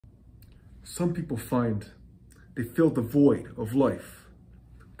Some people they fill the void of life.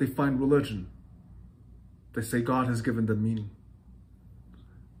 They find religion. They say God has given them meaning.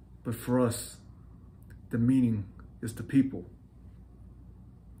 But for us, the meaning is the people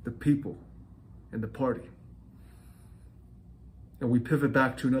and the party. And we pivot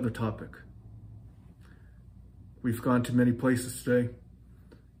back to another topic. We've gone to many places today,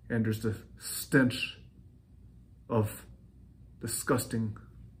 and there's the stench of disgusting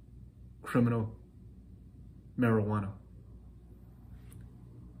criminal marijuana.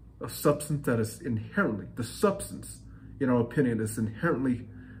 A substance that is inherently, the substance, in our opinion, is inherently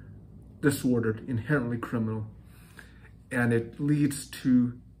disordered, inherently criminal, and it leads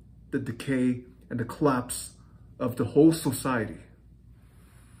to the decay and the collapse of the whole society.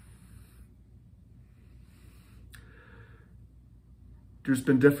 There's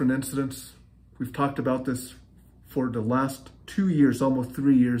been different incidents. We've talked about this for the last 2 years, almost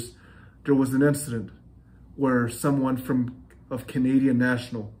 3 years. There was an incident where someone of Canadian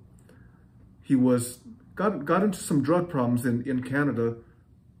national, he got into some drug problems in Canada.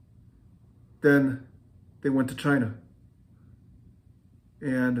 Then they went to China,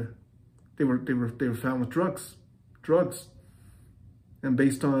 and they were found with drugs, and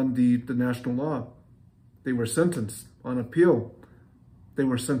based on the national law, they were sentenced on appeal. They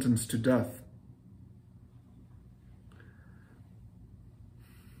were sentenced to death.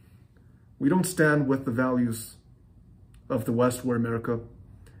 We don't stand with the values of the West or America,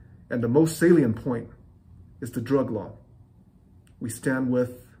 and the most salient point is the drug law. We stand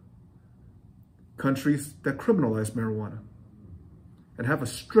with countries that criminalize marijuana and have a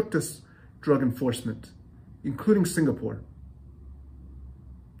strictest drug enforcement, including Singapore.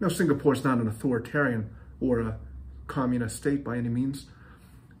 Now, Singapore is not an authoritarian or a communist state by any means,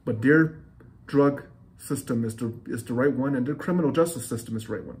 but their drug system is the right one, and their criminal justice system is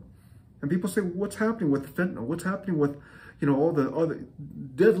the right one. And people say, what's happening with fentanyl? What's happening with, all the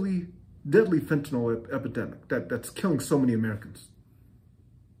deadly fentanyl epidemic that's killing so many Americans?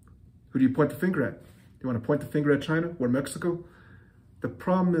 Who do you point the finger at? You want to point the finger at China or Mexico? The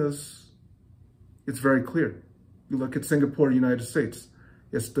problem is, it's very clear. You look at Singapore, United States.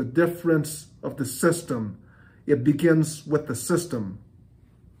 It's the difference of the system. It begins with the system.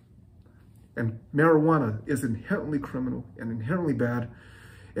 And marijuana is inherently criminal and inherently bad.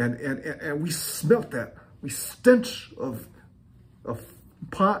 And we smelt that. We stench of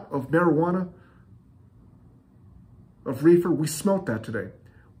pot, of marijuana, of reefer. We smelt that today.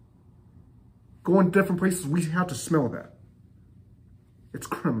 Going to different places, we have to smell that. It's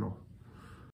criminal.